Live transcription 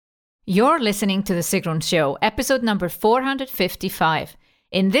You're listening to The Sigrun Show, episode number 455.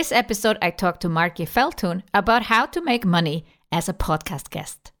 In this episode, I talked to Margy Feldhuhn about how to make money as a podcast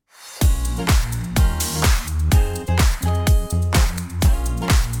guest.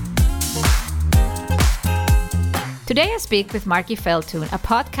 Today I speak with Margy Feldhuhn, a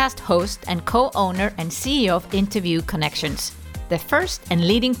podcast host and co-owner and CEO of Interview Connections, the first and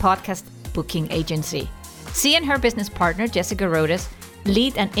leading podcast booking agency. She and her business partner, Jessica Rodas,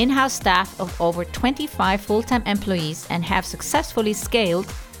 lead an in-house staff of over 25 full-time employees and have successfully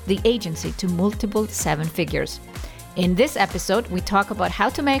scaled the agency to multiple seven figures. In this episode, we talk about how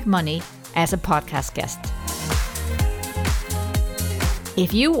to make money as a podcast guest.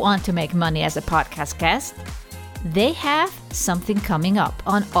 If you want to make money as a podcast guest, they have something coming up.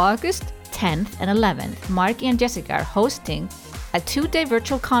 On August 10th and 11th, Margy and Jessica are hosting a 2-day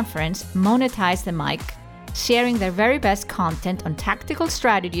virtual conference, Monetize the Mic, sharing their very best content on tactical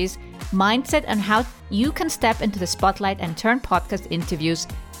strategies, mindset, and how you can step into the spotlight and turn podcast interviews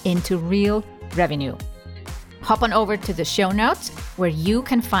into real revenue. Hop on over to the show notes where you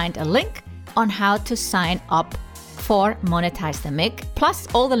can find a link on how to sign up for Monetize the Mic, plus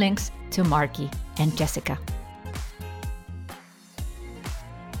all the links to Margy and Jessica.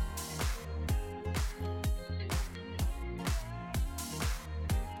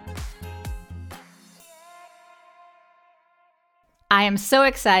 I am so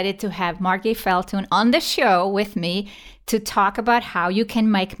excited to have Margy Feldhuhn on the show with me to talk about how you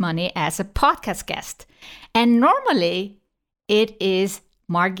can make money as a podcast guest. And normally it is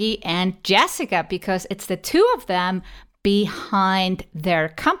Margy and Jessica because it's the two of them behind their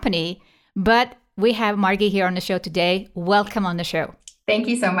company. But we have Margy here on the show today. Welcome on the show. Thank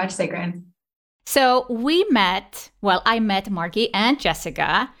you so much, Sigrun. So I met Margy and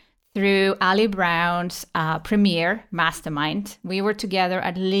Jessica through Ali Brown's Premier Mastermind. We were together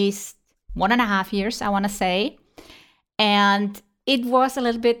at least 1.5 years, I want to say. And it was a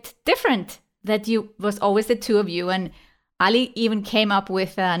little bit different that you was always the two of you. And Ali even came up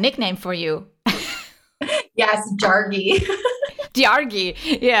with a nickname for you. Yes, Jargy. Jargy,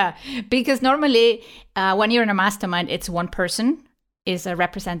 yeah. Because normally when you're in a mastermind, it's one person is a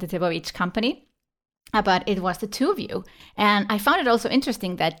representative of each company. But it was the two of you. And I found it also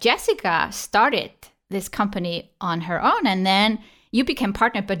interesting that Jessica started this company on her own and then you became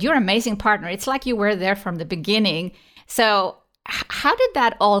partner, but you're an amazing partner. It's like you were there from the beginning. So how did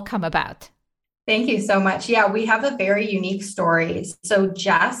that all come about? Thank you so much. Yeah, we have a very unique story. So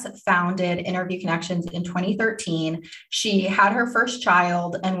Jess founded Interview Connections in 2013. She had her first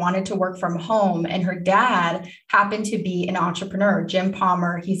child and wanted to work from home. And her dad happened to be an entrepreneur, Jim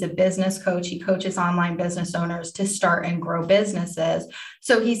Palmer. He's a business coach. He coaches online business owners to start and grow businesses.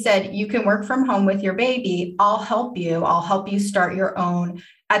 So he said, you can work from home with your baby. I'll help you. I'll help you start your own,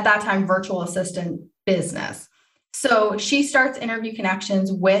 at that time, virtual assistant business. So she starts Interview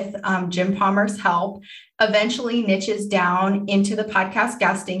Connections with Jim Palmer's help, eventually niches down into the podcast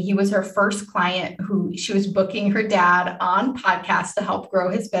guesting. He was her first client who she was booking her dad on podcasts to help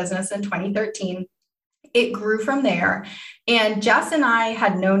grow his business in 2013. It grew from there. And Jess and I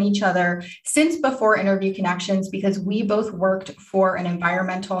had known each other since before Interview Connections because we both worked for an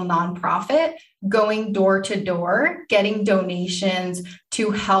environmental nonprofit, going door to door, getting donations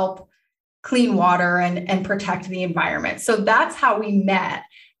to help clean water and protect the environment. So that's how we met.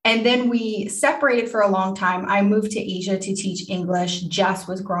 And then we separated for a long time. I moved to Asia to teach English. Jess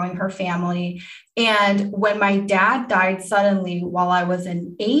was growing her family. And when my dad died suddenly while I was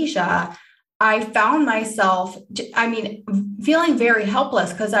in Asia, I found myself, feeling very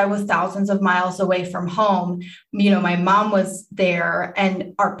helpless because I was thousands of miles away from home. You know, my mom was there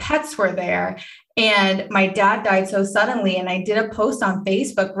and our pets were there. And my dad died so suddenly. And I did a post on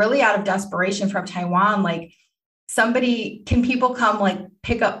Facebook, really out of desperation from Taiwan, like, can people come like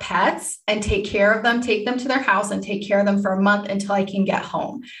pick up pets and take care of them, take them to their house and take care of them for a month until I can get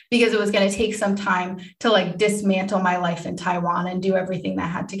home, because it was going to take some time to like dismantle my life in Taiwan and do everything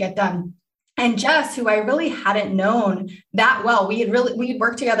that had to get done. And Jess, who I really hadn't known that well, we had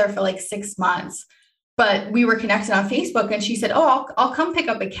worked together for like 6 months, but we were connected on Facebook and she said, oh, I'll come pick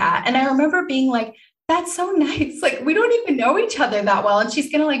up a cat. And I remember being like, that's so nice. Like, we don't even know each other that well. And she's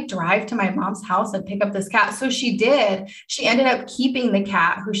going to like drive to my mom's house and pick up this cat. So she did. She ended up keeping the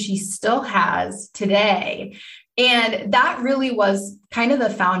cat, who she still has today. And that really was kind of the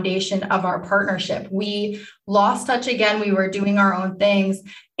foundation of our partnership. We lost touch again. We were doing our own things.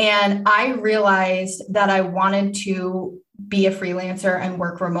 And I realized that I wanted to be a freelancer and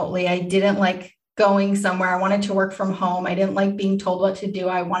work remotely. I didn't like going somewhere. I wanted to work from home. I didn't like being told what to do.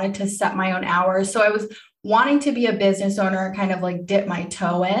 I wanted to set my own hours. So I was wanting to be a business owner and kind of like dip my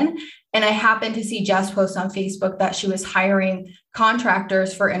toe in. And I happened to see Jess post on Facebook that she was hiring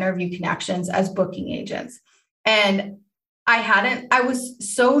contractors for Interview Connections as booking agents. And I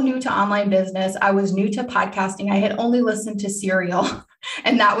was so new to online business. I was new to podcasting. I had only listened to Serial,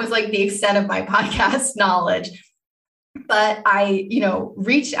 and that was like the extent of my podcast knowledge. But I,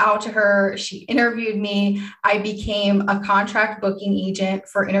 reached out to her. She interviewed me. I became a contract booking agent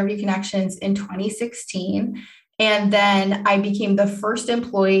for Interview Connections in 2016. And then I became the first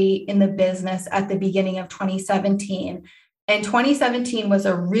employee in the business at the beginning of 2017. And 2017 was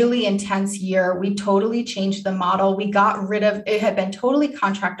a really intense year. We totally changed the model. We got rid of, it had been totally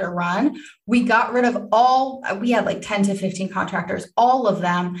contractor run. We got rid of we had like 10 to 15 contractors, all of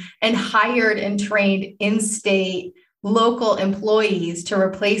them, and hired and trained in-state local employees to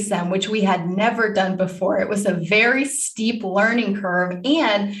replace them, which we had never done before. It was a very steep learning curve.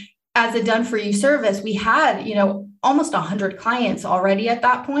 And as a done for you service, we had, almost 100 clients already at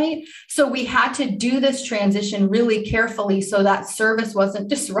that point. So we had to do this transition really carefully so that service wasn't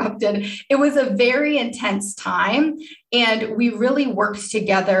disrupted. It was a very intense time. And we really worked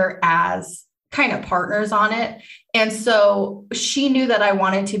together as kind of partners on it. And so she knew that I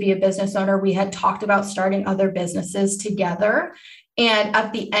wanted to be a business owner. We had talked about starting other businesses together. And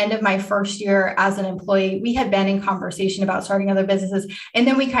at the end of my first year as an employee, we had been in conversation about starting other businesses. And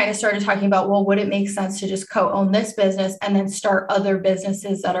then we kind of started talking about, well, would it make sense to just co-own this business and then start other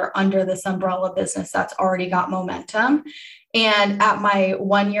businesses that are under this umbrella business that's already got momentum? And at my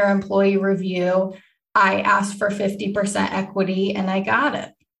 1-year employee review, I asked for 50% equity and I got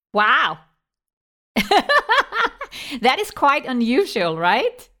it. Wow. That is quite unusual,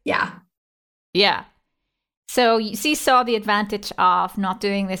 right? Yeah. Yeah. So she saw the advantage of not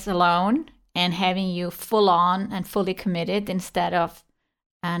doing this alone and having you full on and fully committed instead of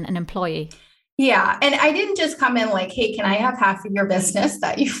an employee. Yeah. And I didn't just come in like, hey, can I have half of your business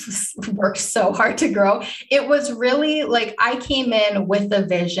that you've worked so hard to grow? It was really like, I came in with a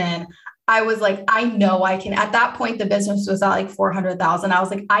vision. I was like, I know I can. At that point, the business was at like 400,000. I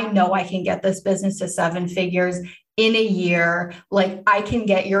was like, I know I can get this business to 7 figures in a year. Like, I can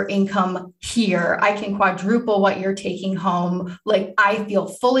get your income here. I can quadruple what you're taking home. Like, I feel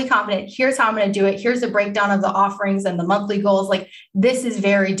fully confident. Here's how I'm going to do it. Here's a breakdown of the offerings and the monthly goals. Like, this is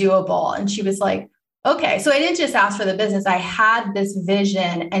very doable. And she was like, okay. So I didn't just ask for the business. I had this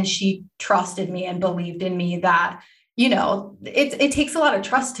vision and she trusted me and believed in me that, it takes a lot of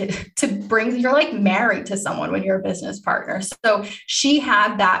trust to bring, you're like married to someone when you're a business partner. So she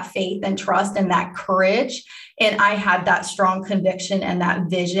had that faith and trust and that courage. And I had that strong conviction and that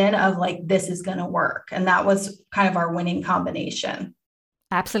vision of like, this is going to work. And that was kind of our winning combination.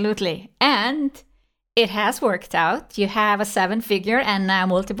 Absolutely. And it has worked out. You have a 7-figure and now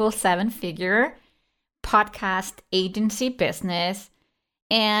multiple 7-figure podcast agency business.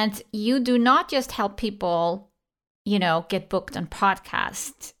 And you do not just help people get booked on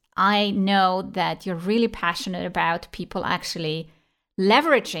podcasts. I know that you're really passionate about people actually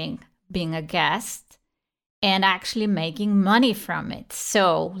leveraging being a guest and actually making money from it.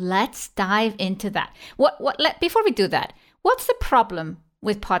 So let's dive into that. Before we do that, what's the problem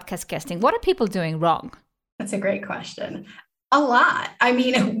with podcast guesting? What are people doing wrong? That's a great question. A lot. I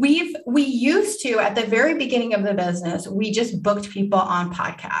mean, we used to, at the very beginning of the business, we just booked people on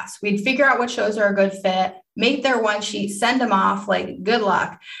podcasts. We'd figure out what shows are a good fit, make their one sheet, send them off, like, good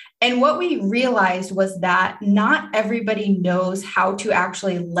luck. And what we realized was that not everybody knows how to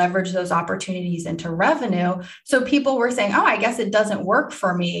actually leverage those opportunities into revenue. So people were saying, oh, I guess it doesn't work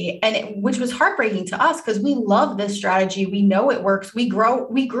for me. Which was heartbreaking to us because we love this strategy. We know it works. We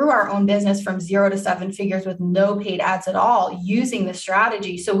grew our own business from 0 to 7 figures with no paid ads at all using the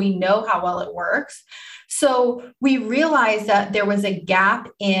strategy. So we know how well it works. So we realized that there was a gap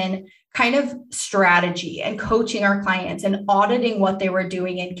in kind of strategy and coaching our clients and auditing what they were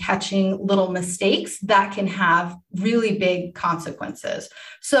doing and catching little mistakes that can have really big consequences.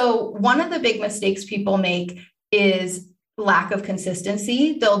 So one of the big mistakes people make is lack of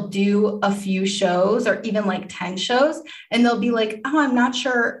consistency. They'll do a few shows or even like 10 shows, and they'll be like, oh, I'm not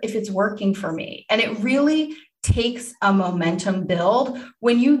sure if it's working for me. And it really takes a momentum build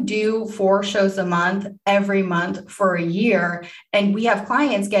when you do 4 shows a month, every month for a year. And we have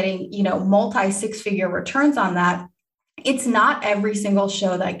clients getting, multi 6-figure returns on that. It's not every single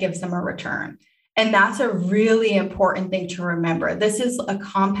show that gives them a return. And that's a really important thing to remember. This is a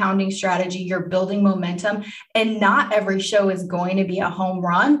compounding strategy. You're building momentum, and not every show is going to be a home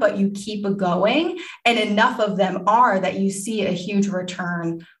run, but you keep it going. And enough of them are that you see a huge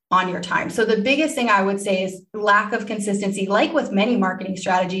return on your time. So the biggest thing I would say is lack of consistency. Like with many marketing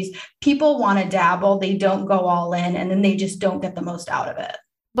strategies, people want to dabble, they don't go all in, and then they just don't get the most out of it.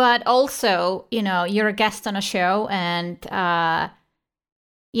 But also, you're a guest on a show and,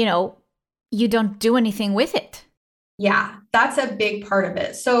 you don't do anything with it. Yeah, that's a big part of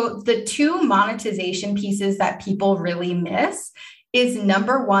it. So the two monetization pieces that people really miss is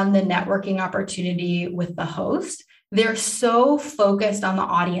number one, the networking opportunity with the host. They're so focused on the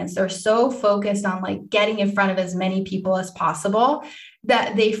audience. They're so focused on like getting in front of as many people as possible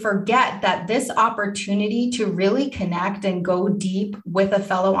that they forget that this opportunity to really connect and go deep with a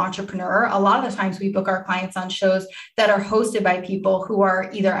fellow entrepreneur. A lot of the times we book our clients on shows that are hosted by people who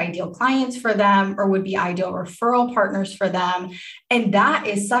are either ideal clients for them or would be ideal referral partners for them. And that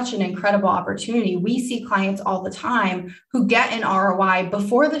is such an incredible opportunity. We see clients all the time who get an ROI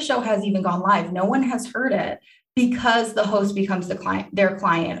before the show has even gone live. No one has heard it, because the host becomes their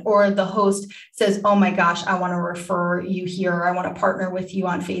client, or the host says, oh my gosh, I want to refer you here. I want to partner with you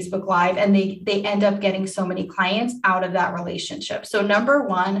on Facebook Live. And they end up getting so many clients out of that relationship. So number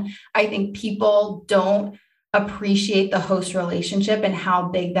one, I think people don't appreciate the host relationship and how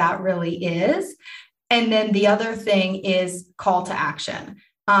big that really is. And then the other thing is call to action.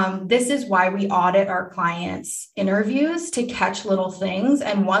 This is why we audit our clients' interviews to catch little things.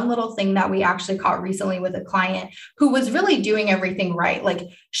 And one little thing that we actually caught recently with a client who was really doing everything right. Like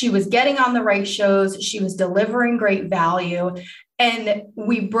she was getting on the right shows, she was delivering great value. And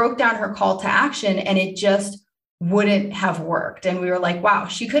we broke down her call to action and it just wouldn't have worked. And we were like, wow,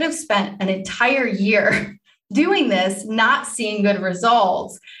 she could have spent an entire year doing this, not seeing good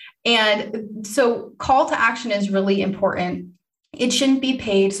results. And so call to action is really important. It shouldn't be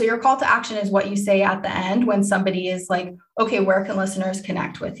paid. So your call to action is what you say at the end when somebody is like, okay, where can listeners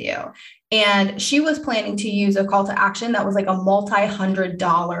connect with you? And she was planning to use a call to action that was like a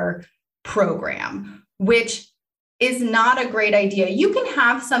multi-$100 program, which is not a great idea. You can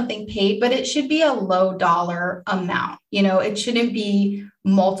have something paid, but it should be a low dollar amount. It shouldn't be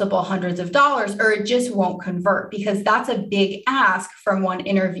multiple hundreds of dollars or it just won't convert, because that's a big ask from one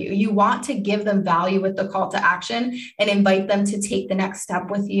interview. You want to give them value with the call to action and invite them to take the next step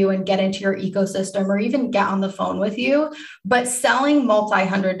with you and get into your ecosystem or even get on the phone with you. But selling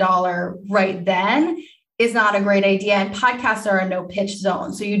multi-$100 right then is not a great idea. And podcasts are a no pitch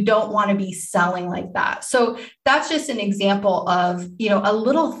zone. So you don't want to be selling like that. So that's just an example of, a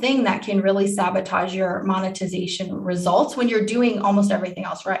little thing that can really sabotage your monetization results when you're doing almost everything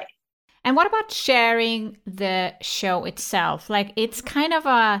else right. And what about sharing the show itself? Like it's kind of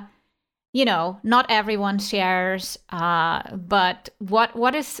a, not everyone shares, but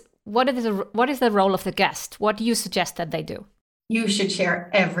what is the role of the guest? What do you suggest that they do? You should share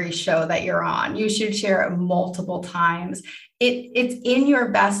every show that you're on. You should share it multiple times. It's in your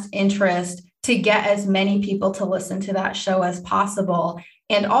best interest to get as many people to listen to that show as possible.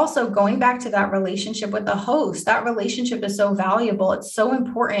 And also going back to that relationship with the host, that relationship is so valuable. It's so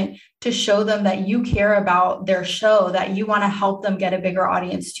important to show them that you care about their show, that you want to help them get a bigger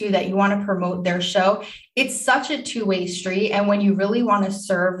audience too, that you want to promote their show. It's such a two-way street. And when you really want to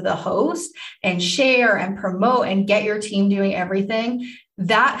serve the host and share and promote and get your team doing everything,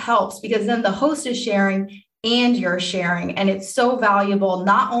 that helps, because then the host is sharing and you're sharing. And it's so valuable,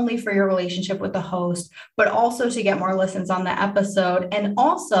 not only for your relationship with the host, but also to get more listens on the episode. And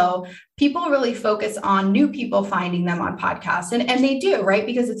also people really focus on new people finding them on podcasts. And they do, right?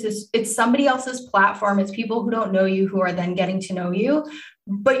 Because it's somebody else's platform. It's people who don't know you who are then getting to know you.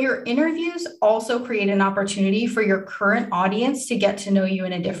 But your interviews also create an opportunity for your current audience to get to know you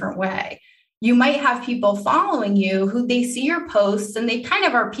in a different way. You might have people following you who they see your posts and they kind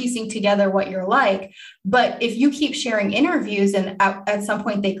of are piecing together what you're like. But if you keep sharing interviews and at some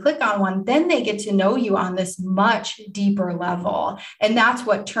point they click on one, then they get to know you on this much deeper level. And that's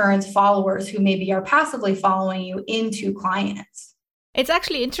what turns followers who maybe are passively following you into clients. It's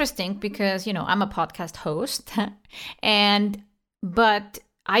actually interesting because, I'm a podcast host but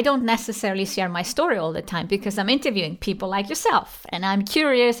I don't necessarily share my story all the time because I'm interviewing people like yourself and I'm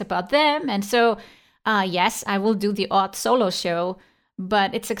curious about them. And so, yes, I will do the odd solo show,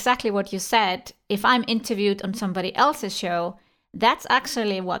 but it's exactly what you said. If I'm interviewed on somebody else's show, that's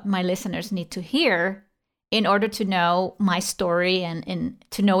actually what my listeners need to hear in order to know my story and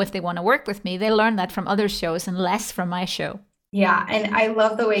to know if they want to work with me. They learn that from other shows and less from my show. Yeah. And I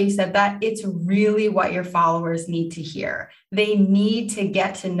love the way you said that. It's really what your followers need to hear. They need to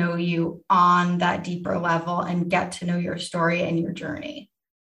get to know you on that deeper level and get to know your story and your journey.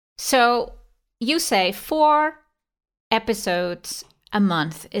 So you say 4 episodes a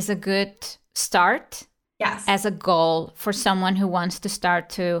month is a good start. Yes. as a goal for someone who wants to start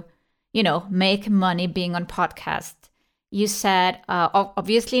to, make money being on podcast? You said,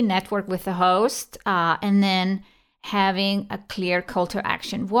 obviously, network with the host, and then having a clear call to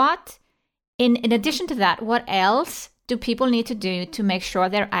action. What, in addition to that, what else do people need to do to make sure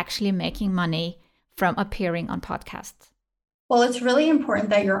they're actually making money from appearing on podcasts? Well, it's really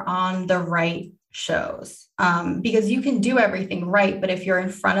important that you're on the right shows, because you can do everything right, but if you're in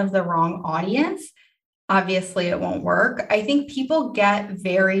front of the wrong audience, obviously it won't work. I think people get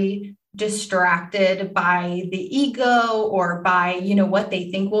very distracted by the ego or by, what they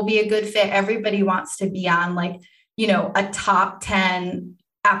think will be a good fit. Everybody wants to be on a top 10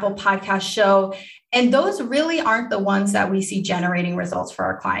 Apple podcast show. And those really aren't the ones that we see generating results for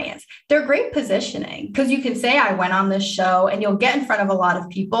our clients. They're great positioning because you can say, I went on this show, and you'll get in front of a lot of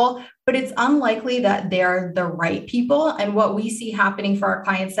people, but it's unlikely that they're the right people. And what we see happening for our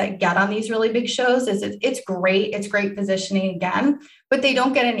clients that get on these really big shows is it's great. It's great positioning again, but they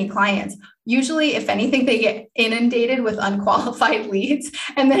don't get any clients. Usually, if anything, they get inundated with unqualified leads.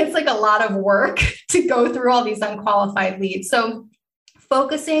 And then it's like a lot of work to go through all these unqualified leads. So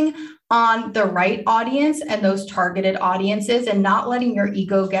focusing on the right audience and those targeted audiences, and not letting your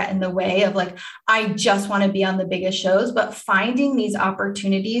ego get in the way of I just want to be on the biggest shows, but finding these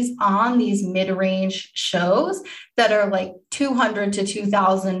opportunities on these mid-range shows that are 200 to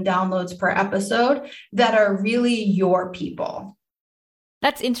 2,000 downloads per episode that are really your people.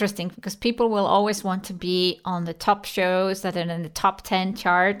 That's interesting because people will always want to be on the top shows that are in the top 10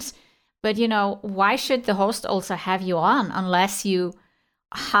 charts. But, why should the host also have you on unless you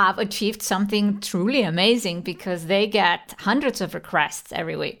have achieved something truly amazing, because they get hundreds of requests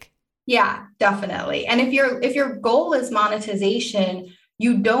every week? Yeah, definitely. And if your goal is monetization,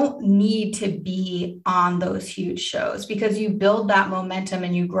 you don't need to be on those huge shows, because you build that momentum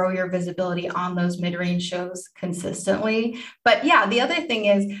and you grow your visibility on those mid-range shows consistently. But yeah, the other thing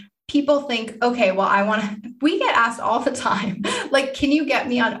is people think, okay, well, we get asked all the time, can you get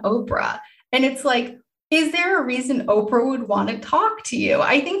me on Oprah? And it's is there a reason Oprah would want to talk to you?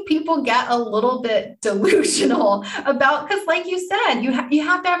 I think people get a little bit delusional about, because like you said, you have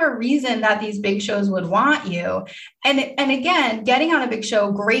to have a reason that these big shows would want you. And again, getting on a big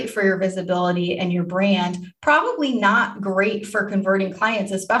show, great for your visibility and your brand, probably not great for converting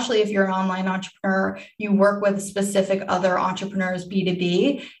clients, especially if you're an online entrepreneur, you work with specific other entrepreneurs,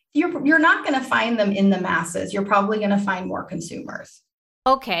 B2B. You're not going to find them in the masses. You're probably going to find more consumers.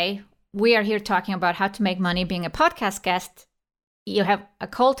 Okay. We are here talking about how to make money being a podcast guest. You have a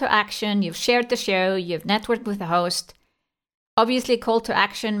call to action. You've shared the show. You've networked with the host. Obviously, call to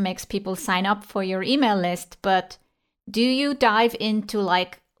action makes people sign up for your email list. But do you dive into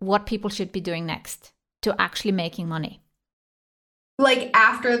what people should be doing next to actually making money?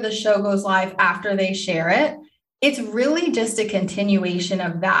 After the show goes live, after they share it, it's really just a continuation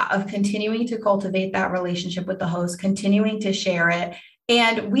of that, of continuing to cultivate that relationship with the host, continuing to share it.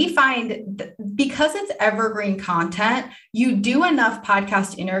 And we find because it's evergreen content, you do enough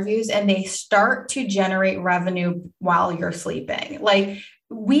podcast interviews and they start to generate revenue while you're sleeping.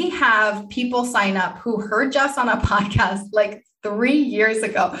 We have people sign up who heard Jess on a podcast 3 years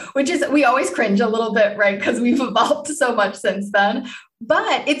ago, which is, we always cringe a little bit, right? Because we've evolved so much since then,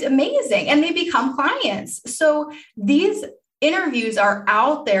 but it's amazing. And they become clients. So these interviews are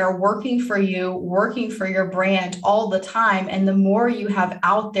out there working for you, working for your brand all the time. And the more you have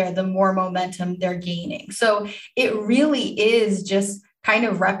out there, the more momentum they're gaining. So it really is just kind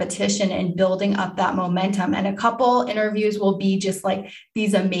of repetition and building up that momentum. And a couple interviews will be just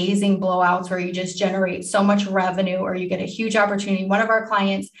these amazing blowouts where you just generate so much revenue or you get a huge opportunity. One of our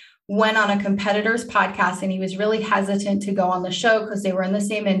clients went on a competitor's podcast and he was really hesitant to go on the show because they were in the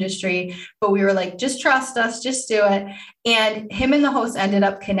same industry, but we were just trust us, just do it. And him and the host ended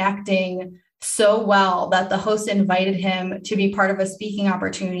up connecting so well that the host invited him to be part of a speaking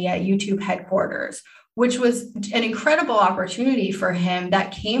opportunity at YouTube headquarters, which was an incredible opportunity for him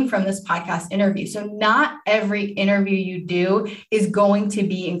that came from this podcast interview. So not every interview you do is going to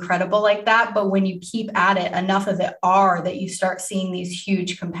be incredible like that. But when you keep at it, enough of it are that you start seeing these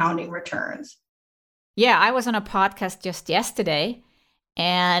huge compounding returns. Yeah, I was on a podcast just yesterday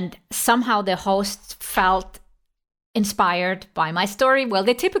and somehow the host felt inspired by my story. Well,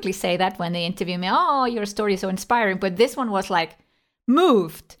 they typically say that when they interview me, oh, your story is so inspiring. But this one was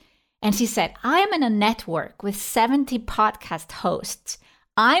moved. And she said, I am in a network with 70 podcast hosts.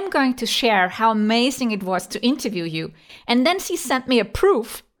 I'm going to share how amazing it was to interview you. And then she sent me a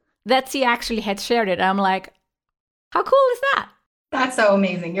proof that she actually had shared it. I'm like, how cool is that? That's so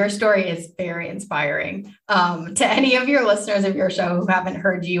amazing. Your story is very inspiring. To any of your listeners of your show who haven't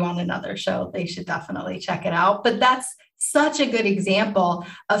heard you on another show, they should definitely check it out. But that's such a good example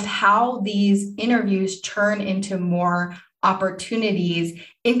of how these interviews turn into more opportunities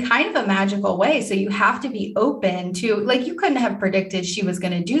in kind of a magical way. So you have to be open to, like, you couldn't have predicted she was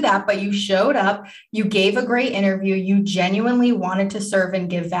going to do that, but you showed up, you gave a great interview, you genuinely wanted to serve and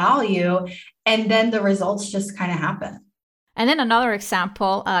give value, and then the results just kind of happen. And then another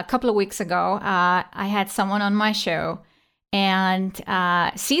example, a couple of weeks ago, I had someone on my show, and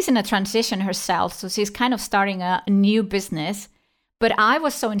she's in a transition herself. So she's kind of starting a new business. But I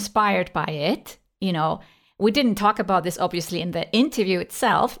was so inspired by it. You know, we didn't talk about this obviously in the interview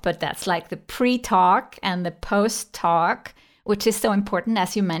itself, but that's like the pre-talk and the post-talk, which is so important,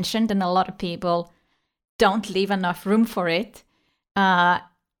 as you mentioned, and a lot of people don't leave enough room for it. I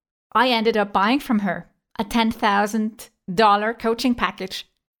ended up buying from her a $10,000 coaching package.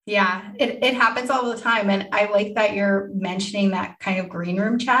 Yeah, it happens all the time. And I like that you're mentioning that kind of green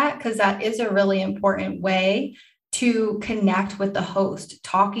room chat, because that is a really important way to connect with the host,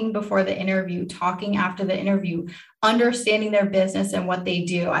 talking before the interview, talking after the interview, understanding their business and what they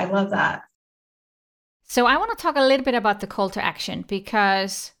do. I love that. So I want to talk a little bit about the call to action,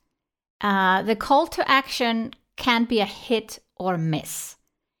 because the call to action can be a hit or miss.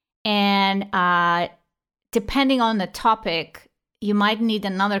 And depending on the topic, you might need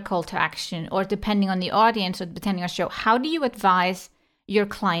another call to action, or depending on the audience or depending on the show. How do you advise your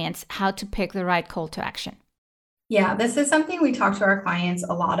clients how to pick the right call to action? Yeah, this is something we talk to our clients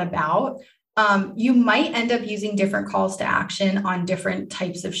a lot about. You might end up using different calls to action on different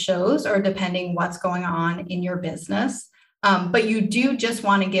types of shows, or depending what's going on in your business. But you do just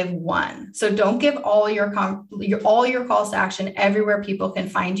want to give one. So don't give all your calls to action everywhere people can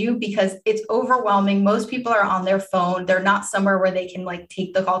find you, because it's overwhelming. Most people are on their phone. They're not somewhere where they can like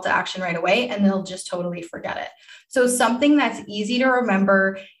take the call to action right away, and they'll just totally forget it. So something that's easy to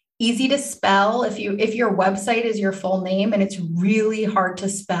remember, easy to spell. If your website is your full name and it's really hard to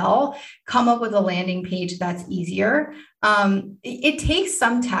spell, come up with a landing page that's easier. It takes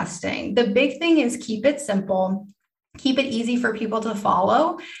some testing. The big thing is keep it simple. Keep it easy for people to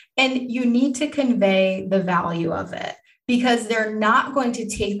follow, and you need to convey the value of it, because they're not going to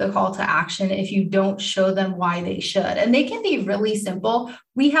take the call to action if you don't show them why they should. And they can be really simple.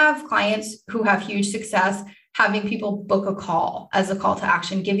 We have clients who have huge success having people book a call as a call to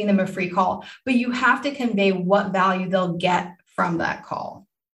action, giving them a free call, but you have to convey what value they'll get from that call.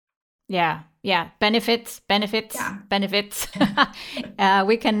 Yeah. Benefits. We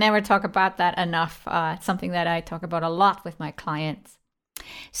can never talk about that enough. It's something that I talk about a lot with my clients.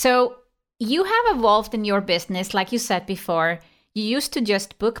 So you have evolved in your business. Like you said before, you used to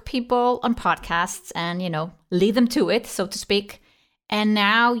just book people on podcasts and, lead them to it, so to speak. And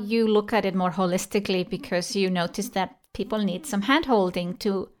now you look at it more holistically, because you notice that people need some hand-holding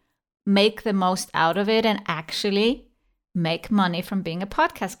to make the most out of it and actually make money from being a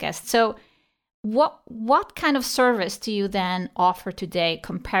podcast guest. So what kind of service do you then offer today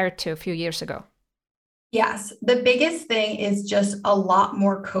compared to a few years ago? Yes, the biggest thing is just a lot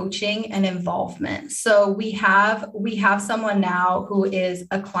more coaching and involvement. So we have someone now who is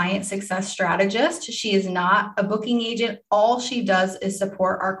a client success strategist. She is not a booking agent. All she does is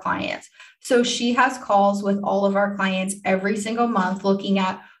support our clients. So she has calls with all of our clients every single month, looking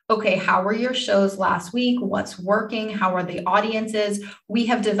at, okay, how were your shows last week? What's working? How are the audiences? We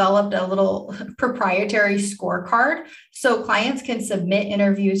have developed a little proprietary scorecard, so clients can submit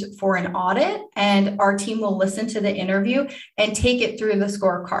interviews for an audit, and our team will listen to the interview and take it through the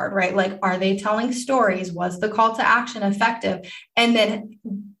scorecard, right? Like, are they telling stories? Was the call to action effective? And then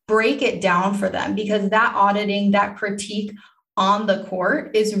break it down for them, because that auditing, that critique on the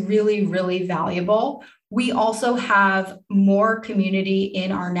court is really, really valuable. We also have more community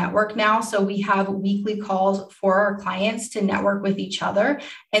in our network now. So we have weekly calls for our clients to network with each other.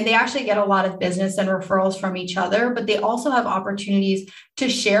 And they actually get a lot of business and referrals from each other, but they also have opportunities to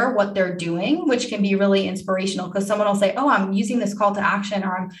share what they're doing, which can be really inspirational, because someone will say, oh, I'm using this call to action,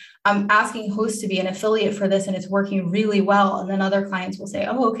 or I'm asking hosts to be an affiliate for this and it's working really well. And then other clients will say,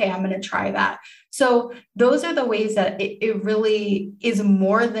 oh, okay, I'm going to try that. So those are the ways that it really is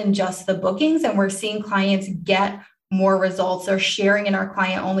more than just the bookings. And we're seeing clients get more results. They're sharing in our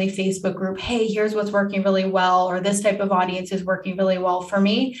client only Facebook group, hey, here's what's working really well, or this type of audience is working really well for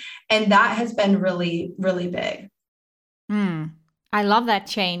me. And that has been really, really big. I love that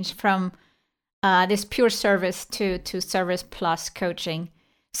change from this pure service to service plus coaching.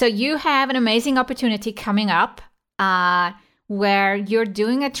 So you have an amazing opportunity coming up where you're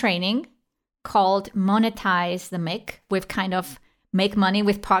doing a training called Monetize the Mic. We've kind of make money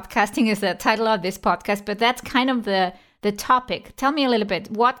with podcasting is the title of this podcast, but that's kind of the topic. Tell me a little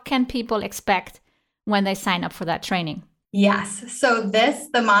bit, what can people expect when they sign up for that training? Yes. So the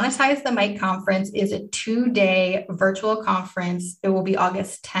Monetize the Mic conference is a 2-day virtual conference. It will be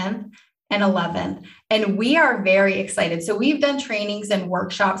August 10th and 11th. And we are very excited. So we've done trainings and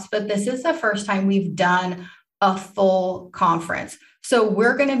workshops, but this is the first time we've done a full conference. So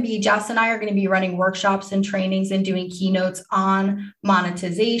Jess and I are going to be running workshops and trainings and doing keynotes on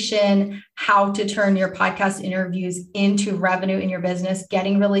monetization, how to turn your podcast interviews into revenue in your business,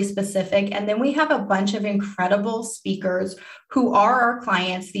 getting really specific. And then we have a bunch of incredible speakers who are our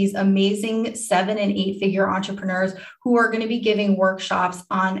clients, these amazing 7- and 8-figure entrepreneurs who are going to be giving workshops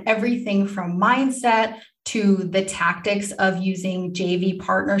on everything from mindset to the tactics of using JV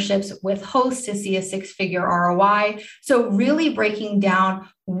partnerships with hosts to see a 6-figure ROI. So really breaking down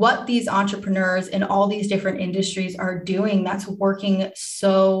what these entrepreneurs in all these different industries are doing that's working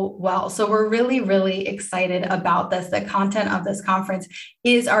so well. So we're really, really excited about this. The content of this conference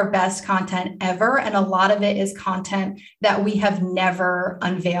is our best content ever. And a lot of it is content that we have never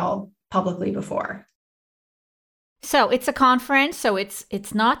unveiled publicly before. So it's a conference, so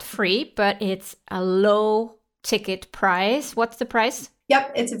it's not free, but it's a low ticket price. What's the price?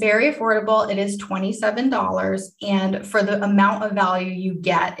 Yep, it's very affordable. It is $27. And for the amount of value you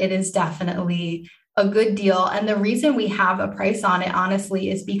get, it is definitely a good deal. And the reason we have a price on it, honestly,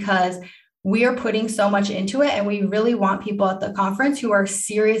 is because we are putting so much into it. And we really want people at the conference who are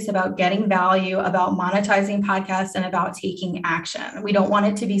serious about getting value, about monetizing podcasts, and about taking action. We don't want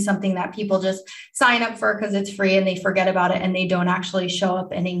it to be something that people just sign up for because it's free and they forget about it and they don't actually show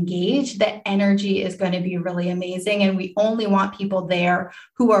up and engage. The energy is going to be really amazing. And we only want people there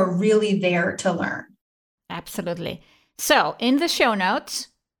who are really there to learn. Absolutely. So in the show notes,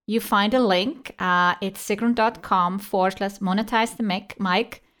 you find a link. It's sigrun.com/monetize the mic.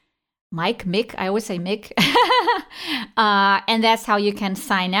 Mick, I always say Mick. And that's how you can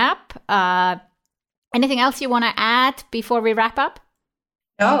sign up. Anything else you want to add before we wrap up?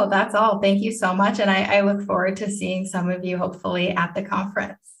 No, that's all. Thank you so much. And I look forward to seeing some of you hopefully at the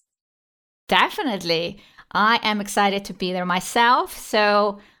conference. Definitely. I am excited to be there myself.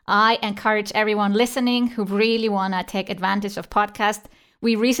 So I encourage everyone listening who really want to take advantage of podcasts.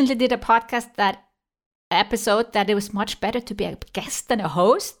 We recently did a podcast episode that it was much better to be a guest than a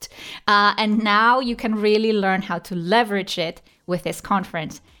host. And now you can really learn how to leverage it with this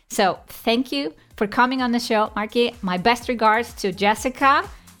conference. So thank you for coming on the show, Margy. My best regards to Jessica,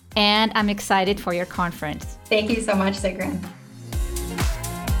 and I'm excited for your conference. Thank you so much, Sigrun.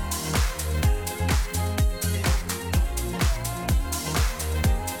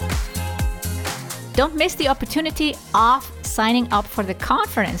 Don't miss the opportunity of signing up for the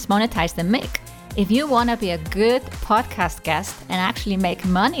conference, Monetize the Mic. If you want to be a good podcast guest and actually make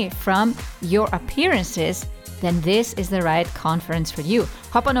money from your appearances, then this is the right conference for you.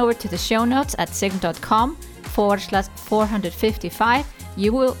 Hop on over to the show notes at sigrun.com/455,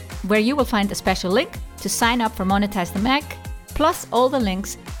 where you will find a special link to sign up for Monetize the Mic, plus all the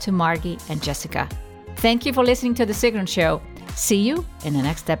links to Margy and Jessica. Thank you for listening to The Sigrun Show. See you in the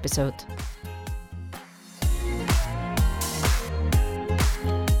next episode.